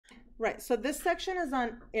Right, so this section is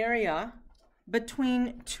on area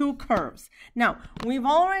between two curves. Now, we've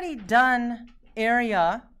already done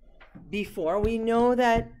area before. We know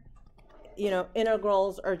that,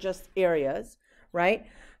 integrals are just areas, right?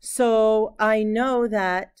 So I know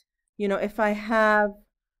that, if I have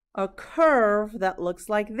a curve that looks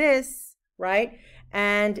like this, right?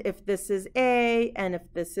 And if this is A and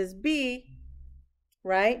if this is B,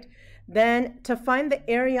 right? Then to find the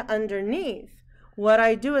area underneath, what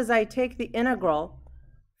I do is I take the integral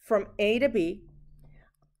from A to B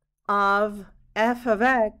of f of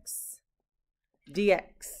x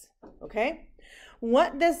dx, okay?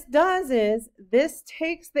 What this does is this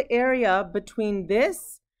takes the area between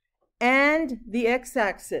this and the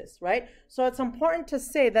x-axis, right? So it's important to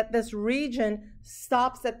say that this region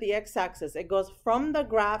stops at the x-axis. It goes from the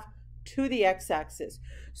graph to the x-axis.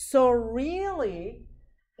 So really,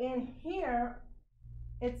 in here,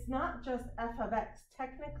 it's not just f of x.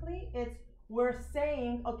 Technically, we're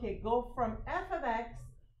saying, okay, go from f of x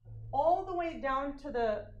all the way down to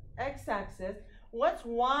the x-axis. What's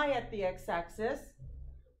y at the x-axis?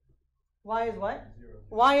 Y is what? 0.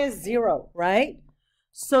 Y is 0, right?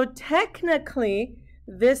 So technically,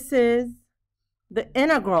 this is the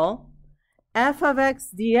integral f of x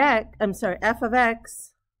dx, f of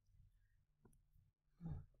x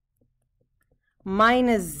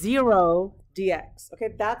minus 0 dx. Okay,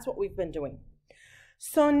 that's what we've been doing.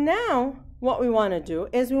 So now what we want to do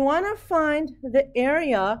is we want to find the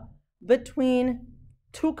area between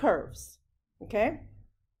two curves. Okay?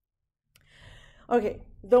 Okay,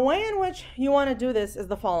 the way in which you want to do this is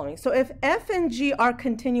the following. So if f and g are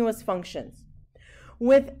continuous functions,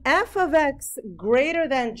 with f of x greater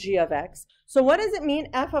than g of x, so what does it mean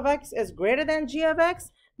f of x is greater than g of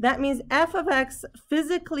x? That means f of x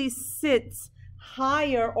physically sits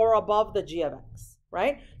higher or above the g of x,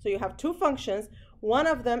 right? So you have two functions. One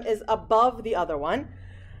of them is above the other one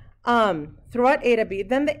throughout a to b.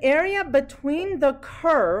 Then the area between the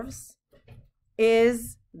curves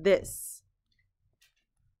is this.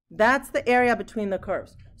 That's the area between the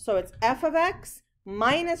curves. So it's f of x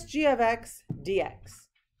minus g of x dx.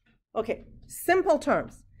 Okay, simple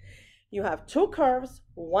terms. You have two curves,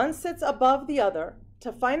 one sits above the other.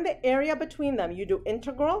 To find the area between them, you do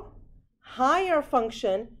integral, higher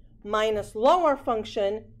function minus lower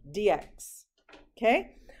function dx.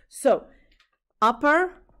 Okay, so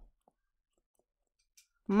upper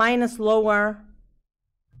minus lower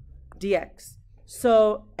dx.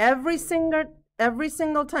 So every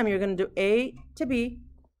single time you're going to do a to b,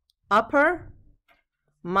 upper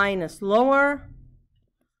minus lower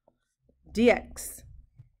dx.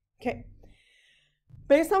 Okay.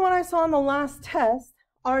 Based on what I saw in the last test,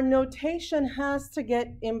 our notation has to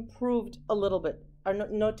get improved a little bit. Our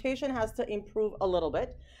notation has to improve a little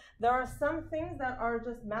bit. There are some things that are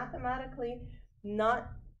just mathematically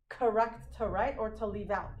not correct to write or to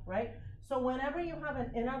leave out, right? So whenever you have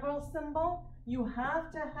an integral symbol, you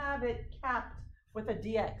have to have it capped with a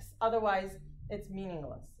dx. Otherwise, it's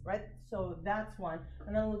meaningless, right? So that's one.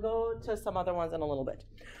 And then we'll go to some other ones in a little bit.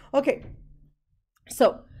 Okay,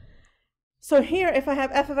 so here, if I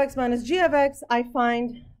have f of x minus g of x, I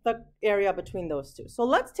find the area between those two. So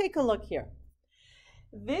let's take a look here.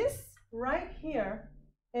 This right here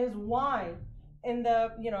is y in the,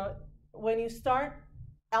 when you start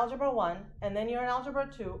algebra 1, and then you're in algebra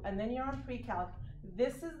 2, and then you're on pre-calc.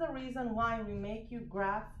 This is the reason why we make you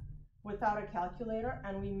graph without a calculator,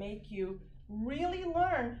 and we make you really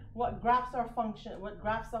learn what graphs of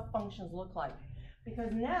functions look like.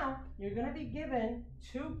 Because now you're going to be given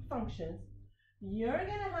two functions. You're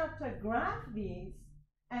going to have to graph these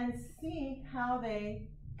and see how they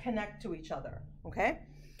connect to each other, okay?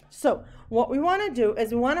 So what we want to do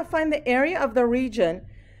is we want to find the area of the region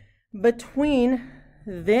between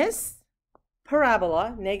this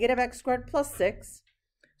parabola, negative x squared plus 6,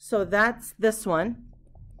 so that's this one,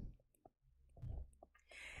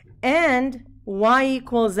 and y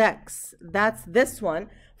equals x, that's this one,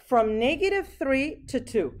 from negative 3 to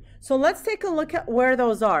 2. So let's take a look at where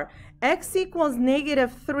those are. X equals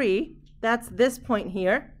negative 3, that's this point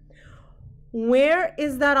here. Where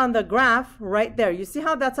is that on the graph? Right there. You see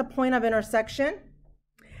how that's a point of intersection?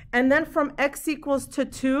 And then from x equals to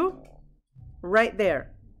 2, right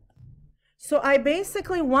there. So I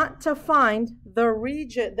basically want to find the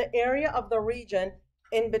region, the area of the region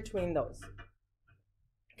in between those.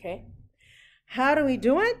 Okay. How do we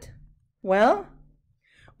do it? Well,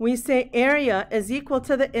 we say area is equal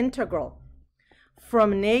to the integral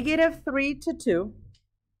from negative 3 to 2.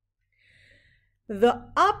 The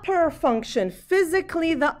upper function,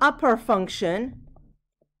 physically the upper function,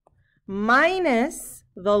 minus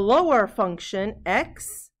the lower function,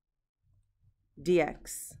 x,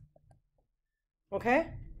 dx.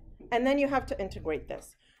 Okay? And then you have to integrate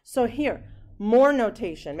this. So here, more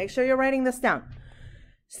notation. Make sure you're writing this down.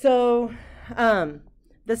 So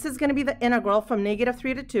this is going to be the integral from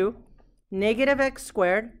 -3 to 2, negative x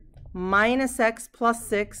squared minus x plus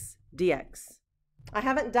 6 dx. I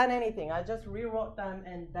haven't done anything. I just rewrote them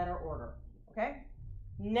in better order. Okay?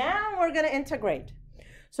 Now we're going to integrate.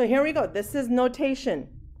 So here we go. This is notation.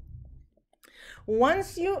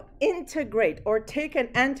 Once you integrate or take an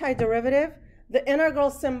antiderivative, the integral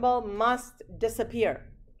symbol must disappear.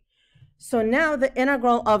 So now the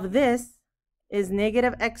integral of this is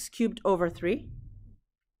negative x cubed over 3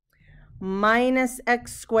 minus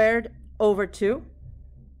x squared over 2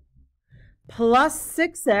 plus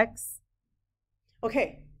 6x.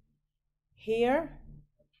 Okay, here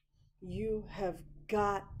you have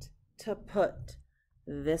got to put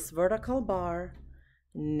this vertical bar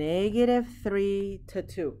 -3 to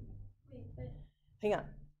 2. Hang on.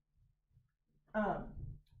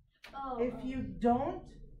 If you don't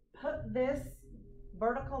put this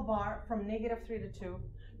vertical bar from -3 to 2,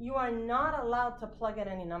 you are not allowed to plug in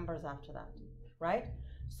any numbers after that, right?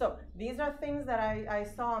 So these are things that I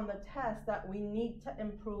saw on the test that we need to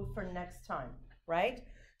improve for next time, right?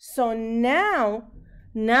 So now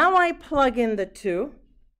I plug in the 2.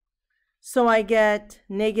 So I get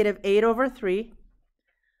 -8 over 3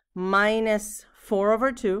 minus 4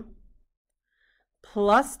 over 2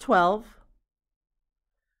 plus 12,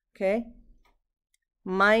 okay,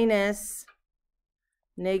 minus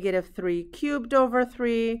 -3 cubed over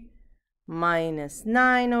 3 minus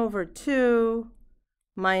 9 over 2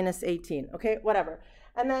 minus 18, okay, whatever.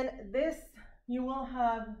 And then this, you will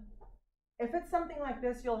have, if it's something like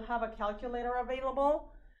this, you'll have a calculator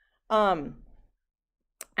available.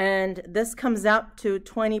 And this comes out to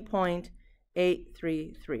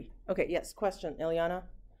 20.833. Okay, yes, question, Ilyana?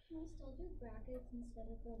 Can we still do brackets instead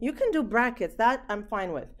of the... You can do brackets, that I'm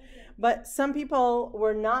fine with. But some people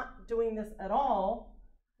were not doing this at all,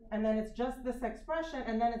 and then it's just this expression,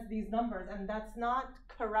 and then it's these numbers, and that's not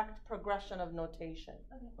correct progression of notation.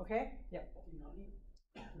 Okay? Yeah. Do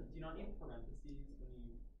you not need parentheses when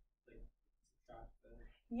you like subtract the...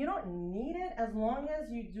 You don't need it as long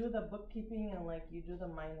as you do the bookkeeping and like you do the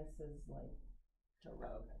minuses like okay.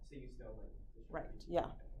 So you still like... Right,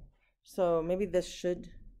 yeah. So maybe this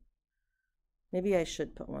should, maybe I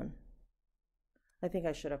should put one. I think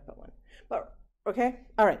I should have put one. But, okay,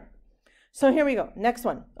 all right. So here we go, next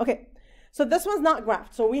one. Okay, so this one's not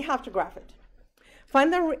graphed, so we have to graph it.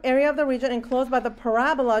 Find the area of the region enclosed by the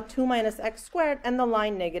parabola 2 minus x squared and the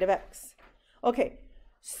line -x. Okay,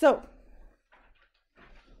 so,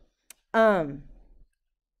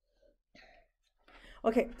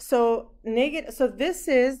 okay, so this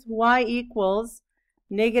is y equals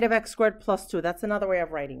 -x squared plus 2. That's another way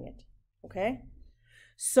of writing it, okay?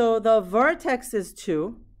 So the vertex is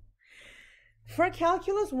 2. For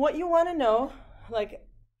calculus, what you want to know, like,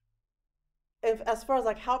 as far as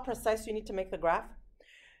like how precise you need to make the graph,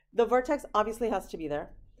 the vertex obviously has to be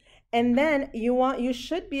there. And then you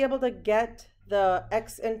should be able to get the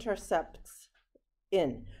x-intercepts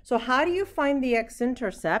in. So how do you find the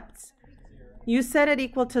x-intercepts? You set it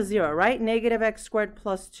equal to 0, right? -x squared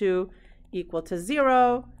plus 2 equal to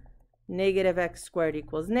 0. -x squared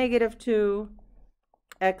equals -2.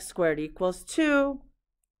 X squared equals 2.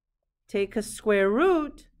 Take a square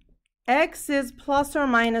root. X is plus or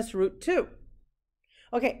minus root 2.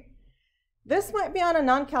 Okay, this might be on a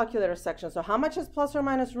non-calculator section. So how much is plus or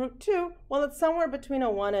minus root 2? Well, it's somewhere between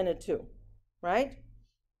a 1 and a 2, right?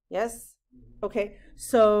 Yes? Okay,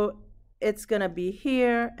 so it's going to be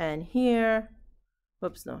here and here.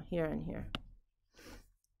 Whoops, no, here and here.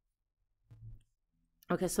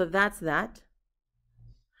 Okay, so that's that.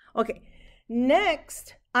 Okay,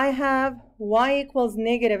 next I have y equals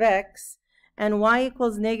 -x, and y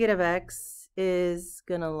equals -x is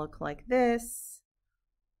going to look like this.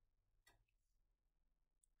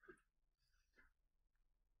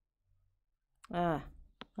 Oh,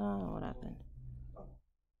 what happened?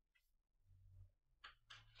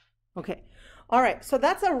 Okay, all right, so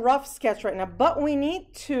that's a rough sketch right now, but we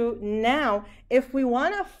need to now, if we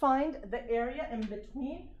want to find the area in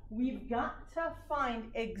between, we've got to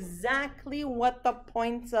find exactly what the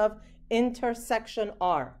points of intersection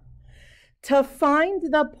are. To find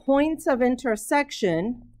the points of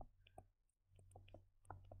intersection,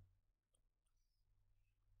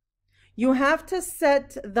 you have to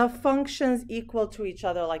set the functions equal to each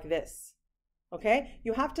other like this, okay?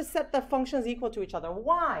 You have to set the functions equal to each other.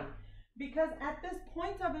 Why? Because at this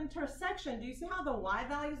point of intersection, do you see how the y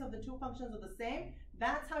values of the two functions are the same?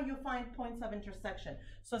 That's how you find points of intersection.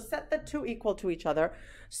 So set the two equal to each other.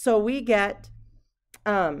 So we get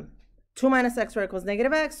 2 minus x squared equals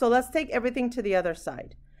negative x. So let's take everything to the other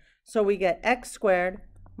side. So we get x squared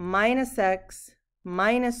minus x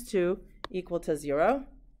minus 2 equal to 0.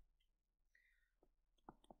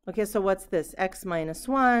 Okay, so what's this? X minus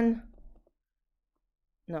 1.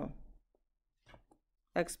 No.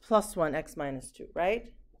 X plus 1, x minus 2,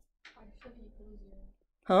 right?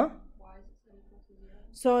 Huh?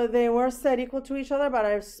 So they were set equal to each other, but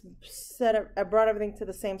I brought everything to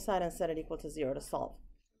the same side and set it equal to 0 to solve.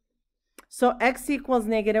 So x equals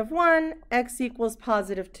negative 1, x equals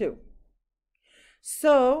positive 2.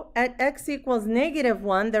 So at x equals negative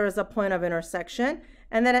 1, there is a point of intersection.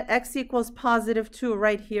 And then at x equals positive 2,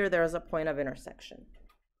 right here, there is a point of intersection.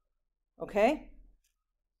 Okay?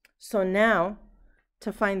 So now,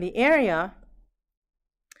 to find the area,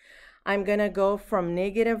 I'm going to go from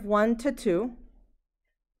negative 1 to 2.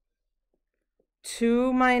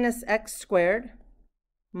 2 minus x squared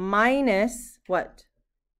minus what?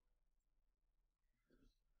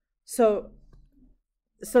 So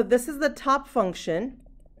this is the top function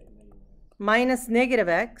minus negative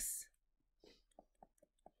x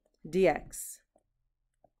dx.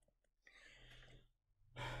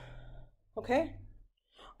 Okay?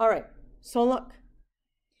 All right. So look,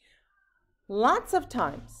 lots of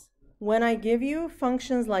times when I give you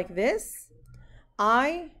functions like this,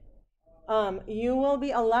 you will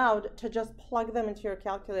be allowed to just plug them into your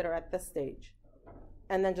calculator at this stage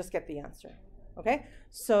and then just get the answer. Okay?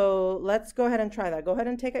 So let's go ahead and try that. Go ahead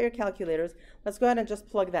and take out your calculators. Let's go ahead and just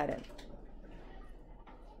plug that in.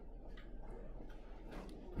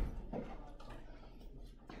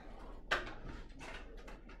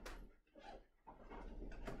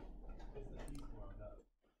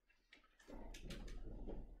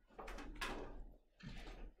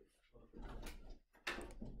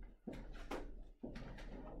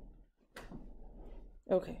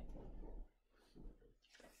 Okay.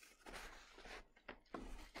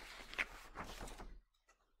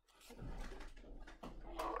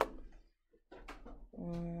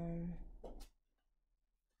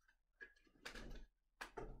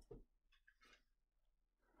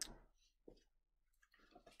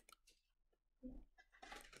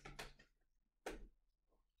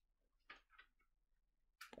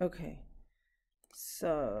 Okay.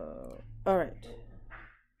 So, all right.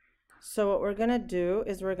 So what we're going to do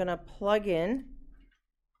is we're going to plug in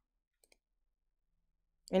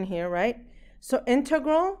here, right? So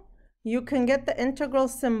integral, you can get the integral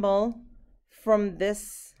symbol from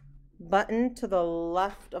this button to the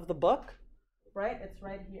left of the book, right? It's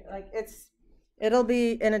right here. Like it'll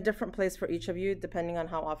be in a different place for each of you depending on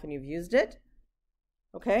how often you've used it.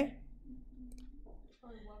 Okay?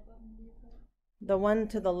 The one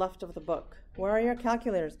to the left of the book. Where are your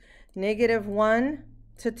calculators? Negative 1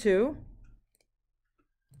 to 2.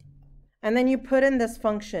 And then you put in this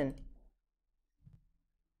function.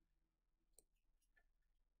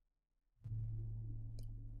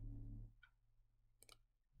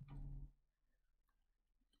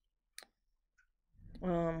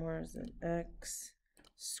 Where is it? X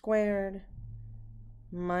squared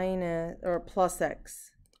minus or plus x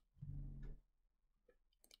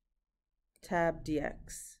tab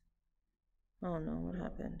dx. Oh no, what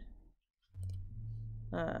happened?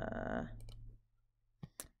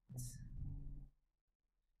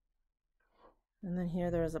 And then here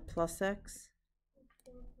there is a plus x.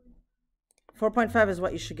 4.5 is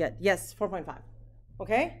what you should get. Yes, 4.5.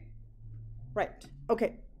 Okay? Right.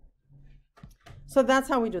 Okay. So that's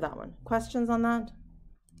how we do that one. Questions on that?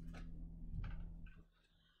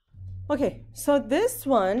 Okay, so this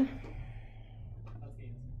one.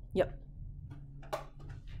 Yep.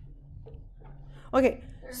 Okay.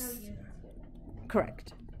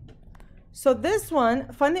 Correct. So this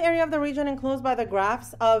one, find the area of the region enclosed by the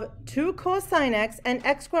graphs of 2 cosine x and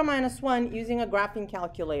x squared minus 1 using a graphing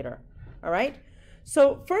calculator. All right?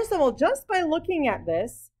 So first of all, just by looking at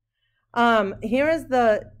this, here is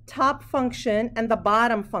the top function and the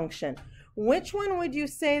bottom function. Which one would you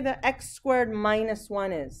say the x squared minus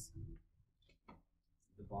 1 is?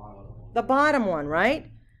 The bottom one,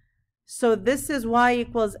 right? So this is y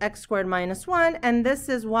equals x squared minus 1, and this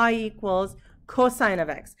is y equals cosine of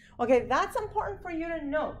x. Okay, that's important for you to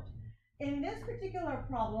note. In this particular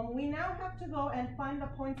problem, we now have to go and find the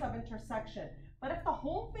points of intersection. But if the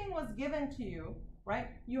whole thing was given to you, right,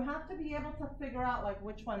 you have to be able to figure out like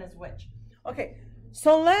which one is which. Okay,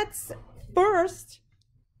 so let's first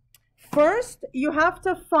you have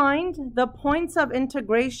to find the points of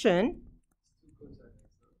integration.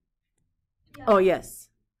 Yeah. Oh, yes.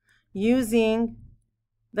 Using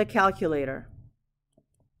the calculator.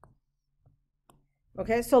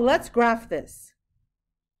 Okay, so let's graph this.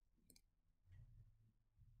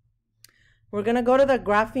 We're going to go to the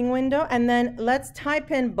graphing window, and then let's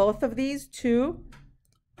type in both of these, 2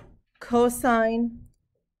 cosine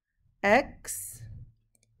x.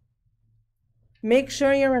 Make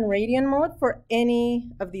sure you're in radian mode for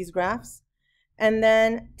any of these graphs. And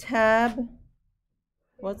then tab,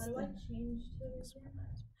 what's the?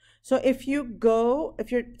 So if you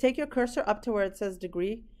take your cursor up to where it says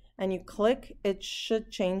degree and you click, it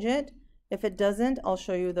should change it. If it doesn't, I'll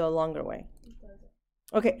show you the longer way.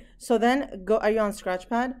 Okay, so then go, are you on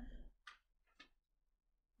Scratchpad?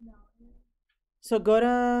 No. So go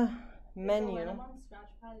to menu. So when I'm on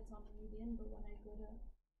Scratchpad, it's on median, but when I go to...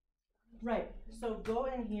 Right, so go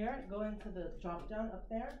in here, go into the drop down up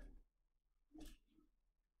there.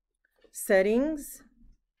 Settings.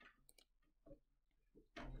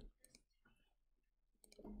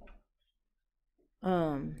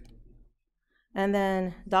 And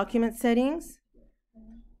then document settings.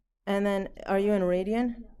 And then, are you in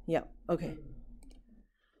Radian? Yeah, okay.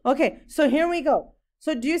 Okay, so here we go.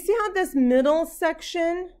 So do you see how this middle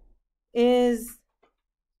section is,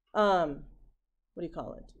 what do you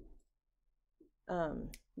call it?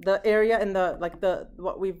 The area in the,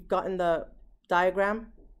 what we've got in the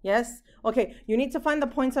diagram? Yes? Okay, you need to find the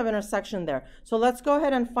points of intersection there. So let's go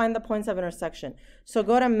ahead and find the points of intersection. So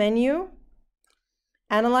go to menu,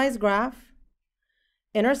 analyze graph,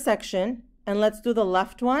 intersection, and let's do the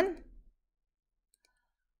left one.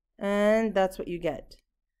 And that's what you get.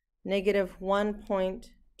 Negative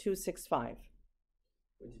 1.265.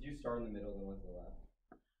 Wait, did you start in the middle and went to the left?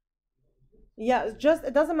 Yeah,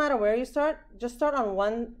 it doesn't matter where you start. Just start on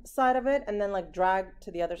one side of it and then like drag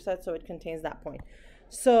to the other side so it contains that point.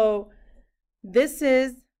 So this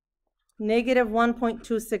is negative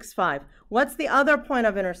 1.265. What's the other point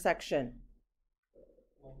of intersection?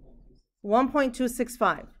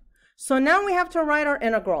 1.265. So now we have to write our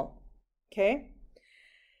integral, okay?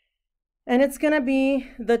 And it's going to be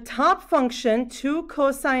the top function, 2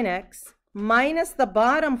 cosine x, minus the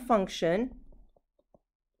bottom function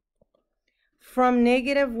from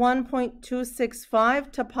negative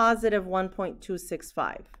 1.265 to positive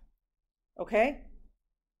 1.265. Okay?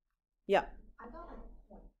 Yeah. I got like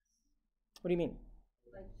points. What do you mean?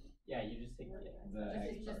 Like, Yeah, you just take the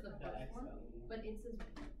it's just the first one, but it says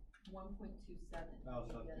 1.27. Oh,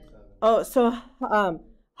 so 7. Oh, so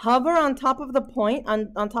hover on top of the point,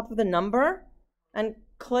 on top of the number, and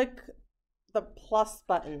click the plus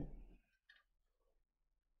button.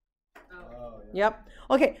 Oh, yeah. Yep.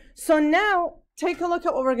 Okay, so now take a look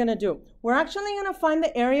at what we're going to do. We're actually going to find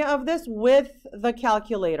the area of this with the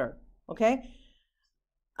calculator, okay?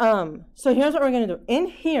 So here's what we're going to do. In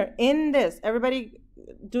here, in this, everybody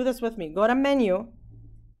do this with me. Go to menu,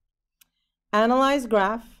 analyze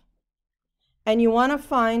graph, and you want to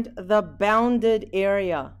find the bounded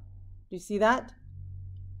area. Do you see that?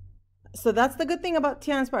 So that's the good thing about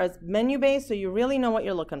T-Inspire. It's menu-based, so you really know what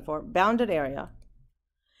you're looking for. Bounded area.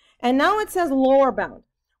 And now it says lower bound.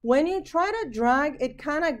 When you try to drag, it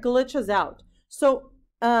kind of glitches out. So,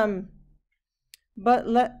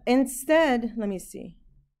 instead, let me see.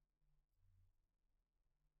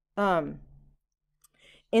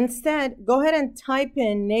 Instead, go ahead and type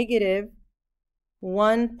in negative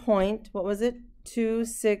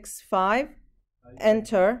 1.265,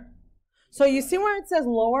 enter. So you see where it says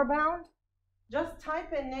lower bound? Just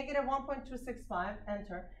type in negative 1.265,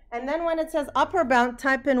 enter. And then when it says upper bound,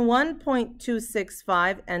 type in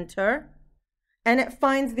 1.265, enter. And it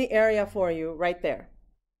finds the area for you right there.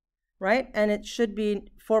 Right? And it should be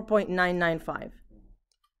 4.995.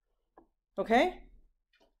 Okay?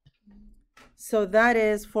 So that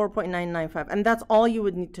is 4.995. And that's all you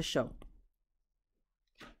would need to show.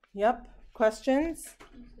 Yep. Questions?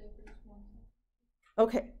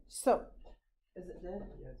 Okay. So, is it dead?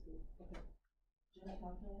 Yes. Okay. Do you have a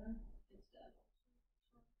calculator? It's dead.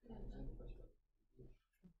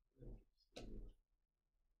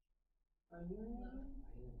 Are you in there?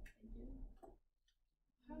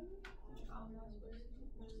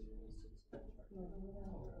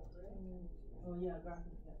 Oh yeah,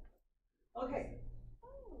 graphic. Okay.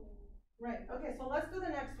 Right. Okay, so let's do the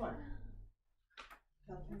next one.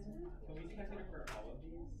 Can we calculate for all of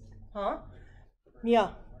these? Huh? Yeah.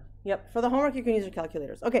 Yep. For the homework, you can use your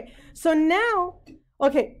calculators. Okay. So now,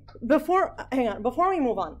 okay, before we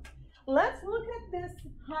move on, let's look at this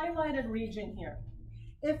highlighted region here.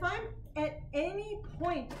 If I'm at any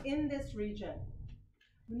point in this region,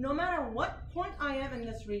 no matter what point I am in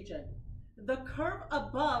this region, the curve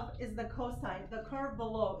above is the cosine, the curve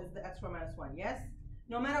below is the x squared minus 1, yes?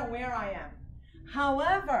 No matter where I am.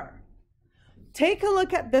 However, take a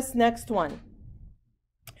look at this next one.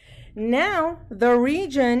 Now, the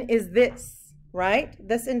region is this, right?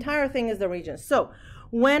 This entire thing is the region. So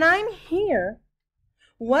when I'm here,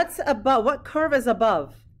 what's above? What curve is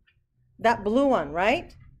above? That blue one,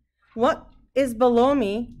 right? What is below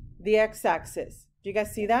me? The x-axis. Do you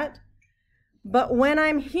guys see that? But when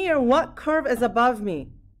I'm here, what curve is above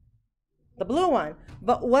me? The blue one.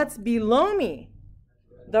 But what's below me?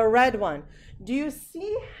 The red one. Do you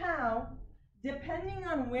see how, depending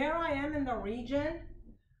on where I am in the region,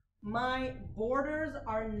 my borders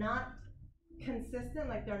are not consistent,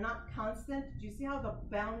 like they're not constant? Do you see how the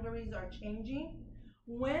boundaries are changing?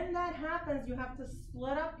 When that happens, you have to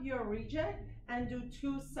split up your region and do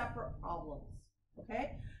two separate problems,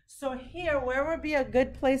 okay? So here, where would be a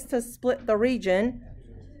good place to split the region?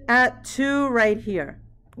 At 2 right here,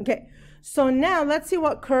 okay? So now let's see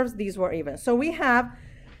what curves these were even. So we have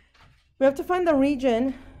to find the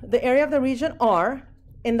region, the area of the region R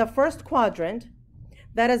in the first quadrant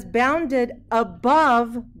that is bounded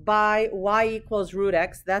above by y equals root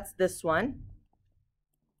x. That's this one.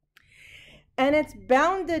 And it's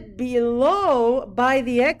bounded below by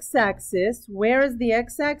the x-axis. Where is the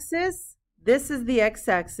x-axis? This is the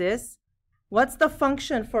x-axis. What's the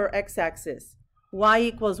function for x-axis? Y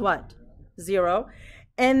equals what? 0.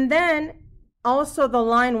 And then also the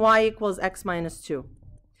line y equals x minus 2.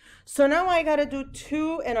 So now I got to do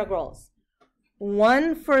two integrals.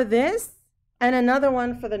 One for this and another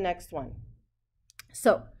one for the next one.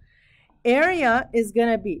 So area is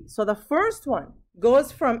going to be, so the first one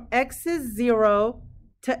goes from x is 0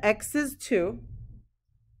 to x is 2,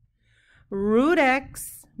 root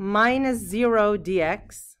x minus 0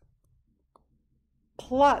 dx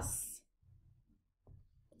plus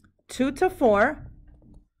 2 to 4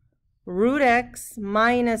 root x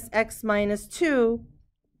minus 2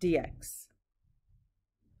 dx.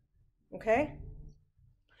 Okay?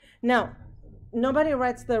 Now, nobody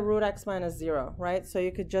writes the root x minus 0, right? So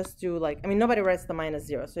you could just do like, I mean, nobody writes the minus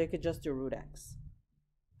 0, so you could just do root x.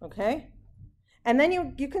 Okay? And then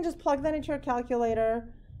you can just plug that into your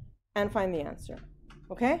calculator and find the answer.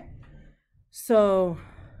 Okay? So,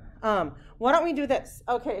 why don't we do this?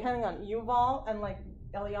 Okay, hang on. Yuval and like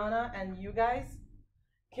Eliana and you guys,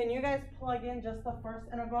 can you guys plug in just the first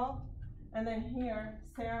integral? And then here,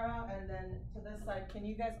 Sarah, and then to this side, can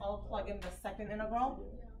you guys all plug in the second integral?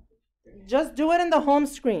 Just do it in the home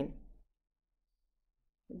screen.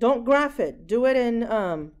 Don't graph it. Do it in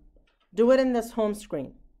this home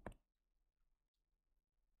screen.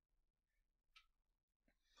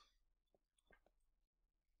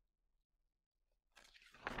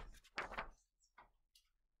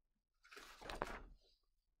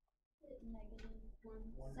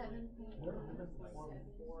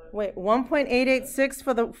 Wait,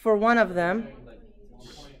 1.886 for one of them.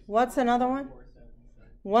 What's another one?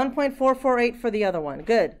 1.448 for the other one.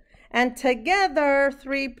 Good. And together,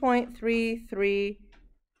 3.334.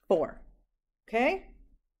 Okay?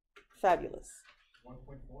 Fabulous.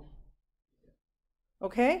 1.4?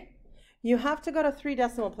 Okay? You have to go to 3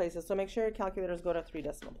 decimal places, so make sure your calculators go to 3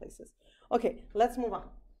 decimal places. Okay, let's move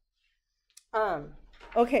on.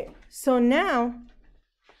 Okay, so now,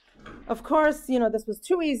 of course, you know, this was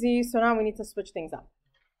too easy, so now we need to switch things up.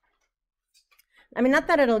 I mean, not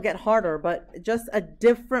that it'll get harder, but just a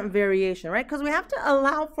different variation, right? Because we have to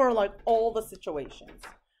allow for like all the situations.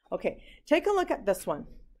 Okay, take a look at this one.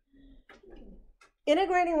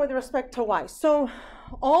 Integrating with respect to y. So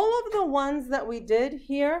all of the ones that we did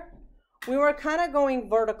here, we were kind of going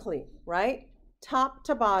vertically, right? Top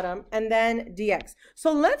to bottom, and then dx.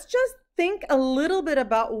 So let's just think a little bit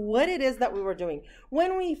about what it is that we were doing.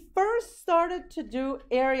 When we first started to do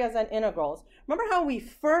areas and integrals, remember how we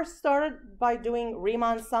first started by doing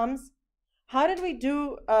Riemann sums? How did we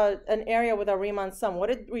do an area with a Riemann sum? What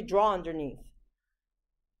did we draw underneath?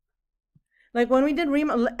 Like when we did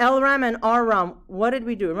LRAM and RRAM, what did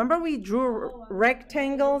we do? Remember we drew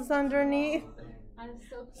rectangles underneath? I'm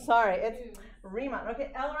so Sorry, it's Riemann.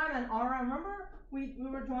 Okay, LRAM and RRAM, remember? We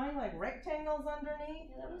were drawing like rectangles underneath.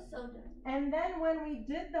 Yeah, that was so done. And then when we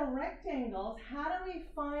did the rectangles, how do we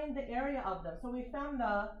find the area of them? So we found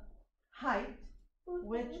the height,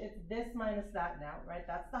 which is this minus that now, right?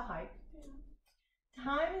 That's the height. Yeah.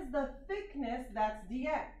 Times the thickness, that's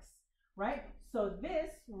dx, right? So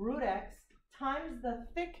this, root x, times the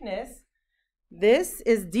thickness, this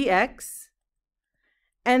is dx.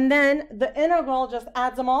 And then the integral just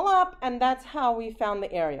adds them all up, and that's how we found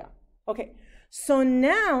the area. Okay. So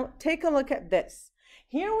now take a look at this.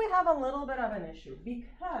 Here we have a little bit of an issue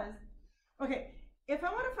because, okay, if I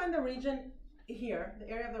want to find the region here, the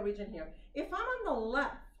area of the region here, if I'm on the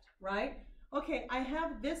left, right, okay, I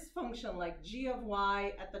have this function like g of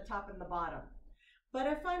y at the top and the bottom. But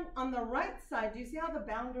if I'm on the right side, do you see how the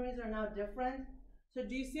boundaries are now different? So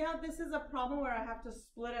do you see how this is a problem where I have to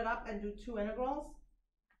split it up and do two integrals?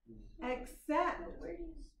 Except,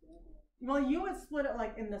 well, you would split it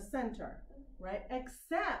like in the center, right?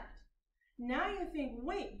 Except, now you think,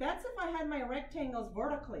 wait, that's if I had my rectangles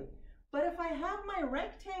vertically. But if I have my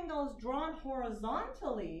rectangles drawn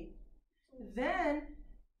horizontally, then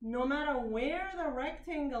no matter where the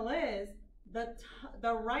rectangle is,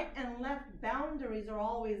 the right and left boundaries are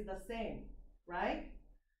always the same, right?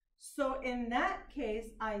 So in that case,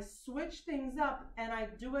 I switch things up and I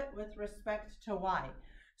do it with respect to y.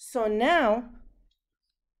 So now,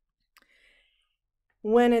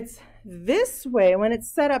 when it's this way, when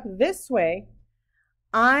it's set up this way,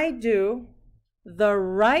 I do the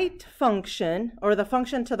right function, or the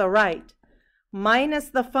function to the right, minus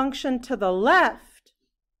the function to the left.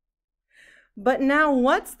 But now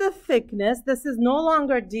what's the thickness? This is no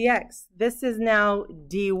longer dx. This is now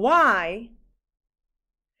dy.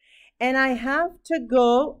 And I have to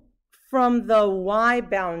go from the y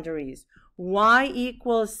boundaries. Y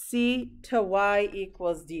equals c to y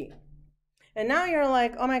equals d. And now you're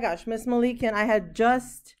like, oh my gosh, Miss Malikian, I had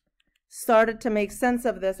just started to make sense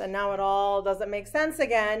of this, and now it all doesn't make sense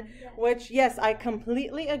again, which, yes, I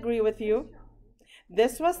completely agree with you.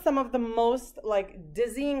 This was some of the most like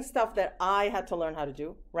dizzying stuff that I had to learn how to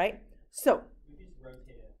do, right? So,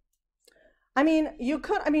 I mean, you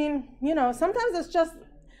could, I mean, you know, sometimes it's just,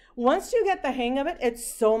 once you get the hang of it, it's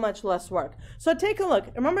so much less work. So take a look.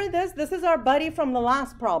 Remember this? This is our buddy from the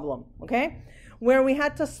last problem, okay? Where we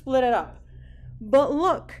had to split it up. But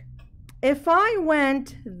look, if I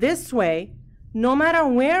went this way, no matter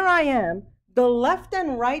where I am, the left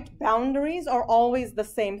and right boundaries are always the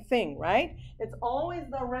same thing, right? It's always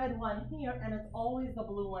the red one here, and it's always the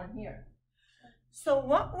blue one here. So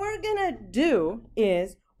what we're gonna do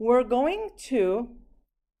is we're going to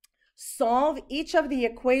solve each of the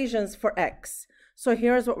equations for x. So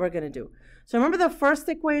here's what we're gonna do. So remember the first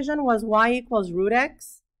equation was y equals root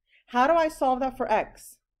x? How do I solve that for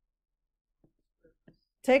x?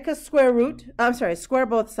 Take a square root, square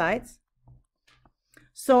both sides.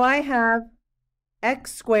 So I have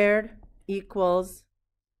x squared equals,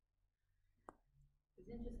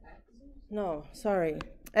 no, sorry,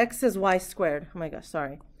 x is y squared. Oh my gosh,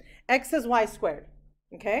 sorry. X is y squared,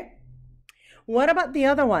 okay? What about the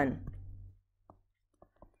other one?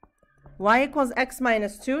 Y equals x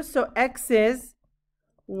minus 2, so x is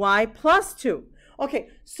y plus 2. Okay,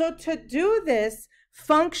 so to do this,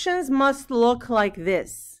 functions must look like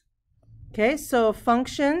this. Okay, so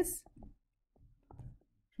functions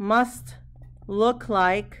must look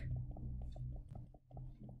like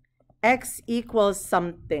x equals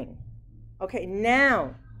something. Okay,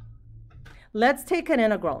 now let's take an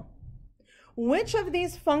integral. Which of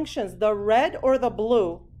these functions, the red or the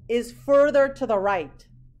blue, is further to the right?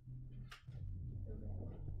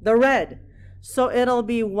 The red. So it'll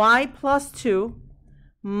be y plus 2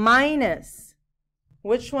 minus,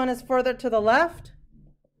 which one is further to the left?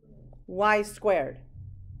 Y squared.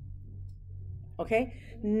 Okay?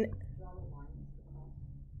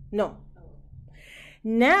 No.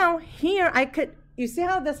 Now here I could, you see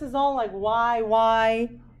how this is all like y.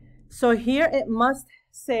 So here it must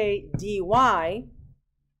say dy.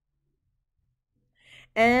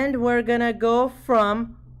 And we're going to go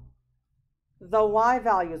from the y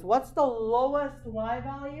values. What's the lowest y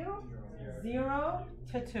value? 0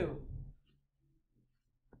 to 2.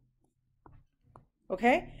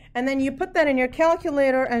 Okay? And then you put that in your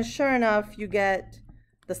calculator, and sure enough, you get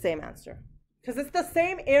the same answer. Because it's the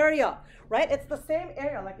same area, right? It's the same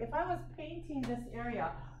area. Like if I was painting this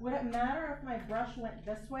area, would it matter if my brush went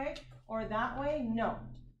this way or that way? No.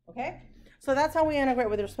 Okay? So that's how we integrate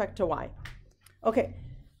with respect to y. Okay.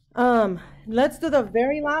 Let's do the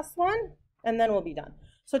very last one, and then we'll be done.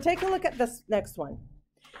 So take a look at this next one.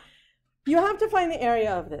 You have to find the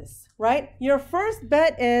area of this, right? Your first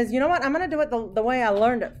bet is, you know what, I'm going to do it the way I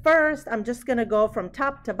learned it first. I'm just going to go from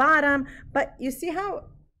top to bottom. But you see how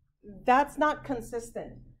that's not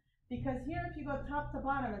consistent? Because here, if you go top to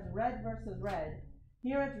bottom, it's red versus red.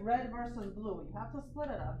 Here, it's red versus blue. You have to split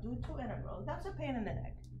it up, do two integrals. That's a pain in the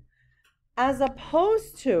neck. As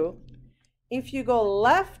opposed to, if you go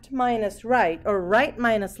left minus right, or right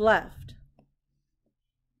minus left,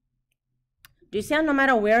 do you see how no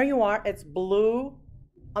matter where you are, it's blue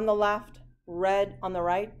on the left, red on the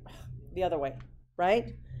right, the other way,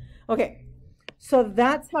 right? Okay, so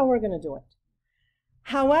that's how we're going to do it.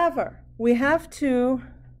 However, we have to,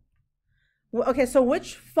 okay, so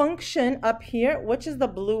which function up here, which is the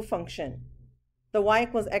blue function? The y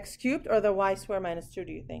equals x cubed or the y squared minus 2,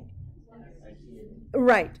 do you think?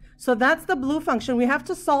 Right. So that's the blue function. We have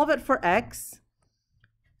to solve it for x.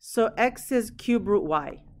 So x is cube root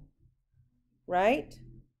y. Right?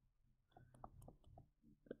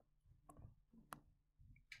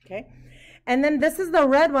 Okay. And then this is the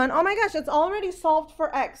red one. Oh my gosh, it's already solved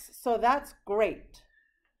for x. So that's great.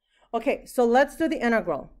 Okay, so let's do the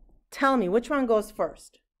integral. Tell me, which one goes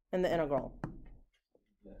first in the integral?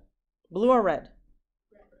 Blue or red?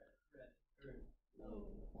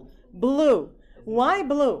 Blue. Why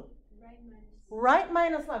blue? Right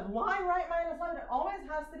minus left. Why right minus left? It always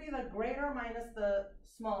has to be the greater minus the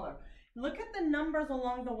smaller. Look at the numbers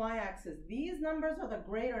along the y-axis. These numbers are the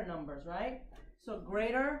greater numbers, right? So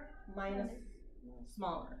greater minus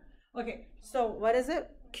smaller. Okay, so what is it?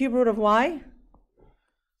 Cube root of y?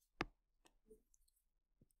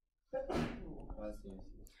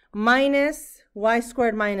 Minus y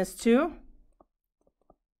squared minus 2.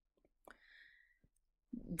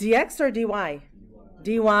 Dx or dy?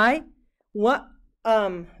 Dy. What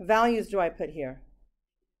values do I put here?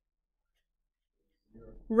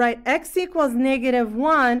 Right, x equals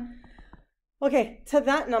 -1. Okay, to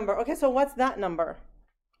that number. Okay, so what's that number?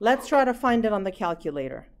 Let's try to find it on the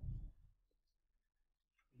calculator.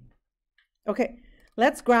 Okay,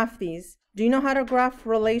 let's graph these. Do you know how to graph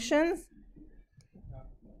relations?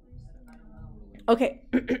 Okay,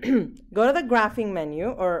 go to the graphing menu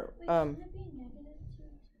or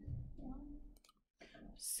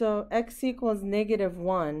so x equals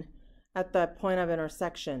 -1 at that point of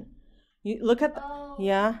intersection. You look at the,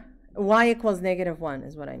 yeah, y equals -1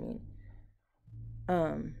 is what I mean.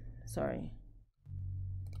 Sorry.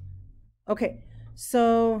 Okay,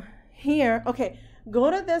 so here, okay, go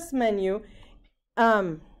to this menu.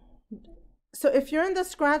 So if you're in the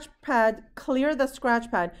scratch pad, clear the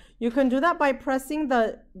scratch pad. You can do that by pressing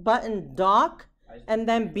the button dock and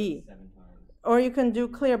then B. Or you can do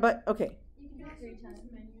clear, but okay.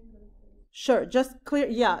 Sure, just clear,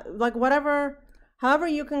 yeah, like whatever, however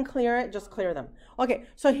you can clear it, just clear them. Okay,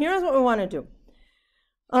 so here's what we want to do.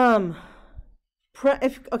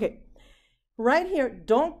 Okay, right here,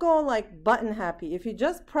 don't go like button happy. If you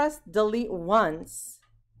just press delete once,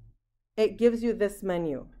 it gives you this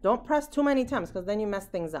menu. Don't press too many times because then you mess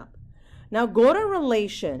things up. Now go to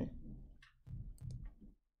relation.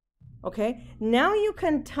 Okay, now you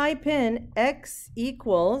can type in x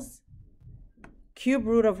equals cube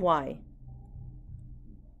root of y.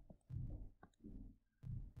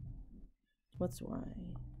 What's y?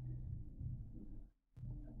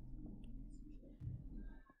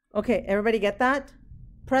 Okay, everybody get that?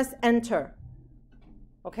 Press enter.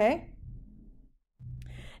 Okay?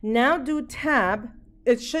 Now do tab.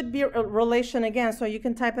 It should be a relation again, so you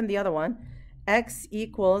can type in the other one. X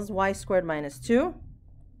equals y squared minus 2.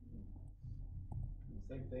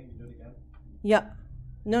 Same thing, you do it again? Yep.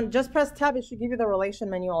 No, just press tab. It should give you the relation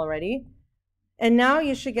menu already. And now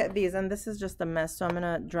you should get these, and this is just a mess, so I'm going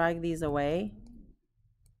to drag these away.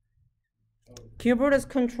 Cube root is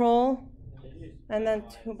control, and then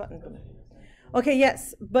 2 buttons. Okay,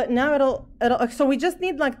 yes, but now it'll, so we just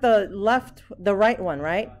need like the right one,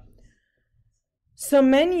 right? So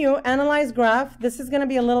menu, analyze graph, this is going to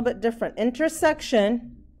be a little bit different.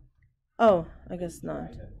 Intersection, oh, I guess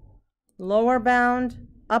not. Lower bound,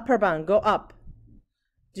 upper bound, go up.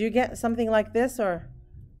 Do you get something like this or?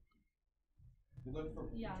 You look for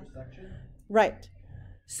intersection? Right.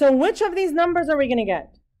 So which of these numbers are we going to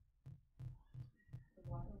get?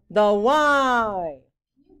 The y.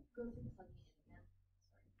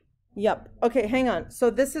 Yep. Okay, hang on. So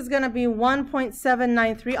this is going to be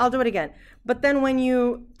 1.793. I'll do it again. But then when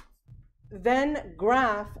you then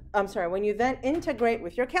when you then integrate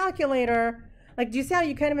with your calculator, like, do you see how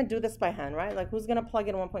you can't even do this by hand, right? Like, who's going to plug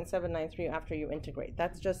in 1.793 after you integrate?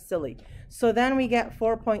 That's just silly. So then we get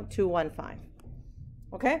 4.215.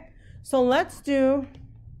 Okay? So let's do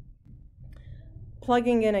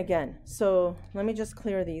plugging in again. So let me just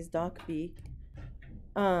clear these, doc B.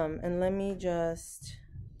 And let me just...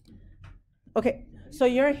 Okay, so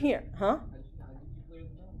you're here, huh?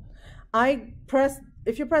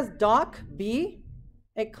 If you press dock B,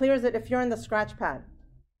 it clears it if you're in the scratch pad.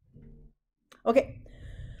 Okay,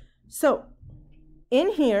 so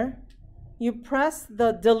in here, you press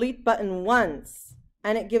the delete button once,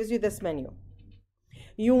 and it gives you this menu.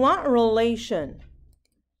 You want relation,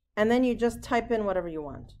 and then you just type in whatever you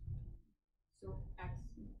want. So x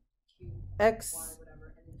cubed, X, y,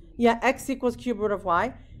 whatever. And then yeah, x equals cube root of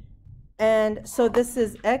y. And so this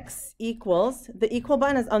is x equals, the equal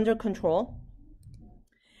button is under control.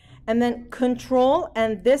 And then control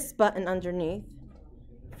and this button underneath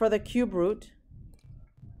for the cube root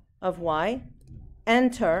of y.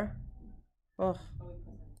 Enter. Oh.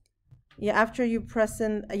 Yeah, after you press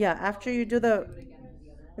in, yeah, after you do the, Do it again with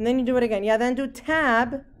the other. and then you do it again. Yeah, then do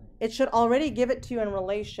tab. It should already give it to you in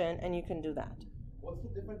relation, and you can do that. What's the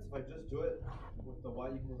difference if I just do it with the y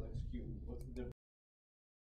equals x cubed? What's the difference?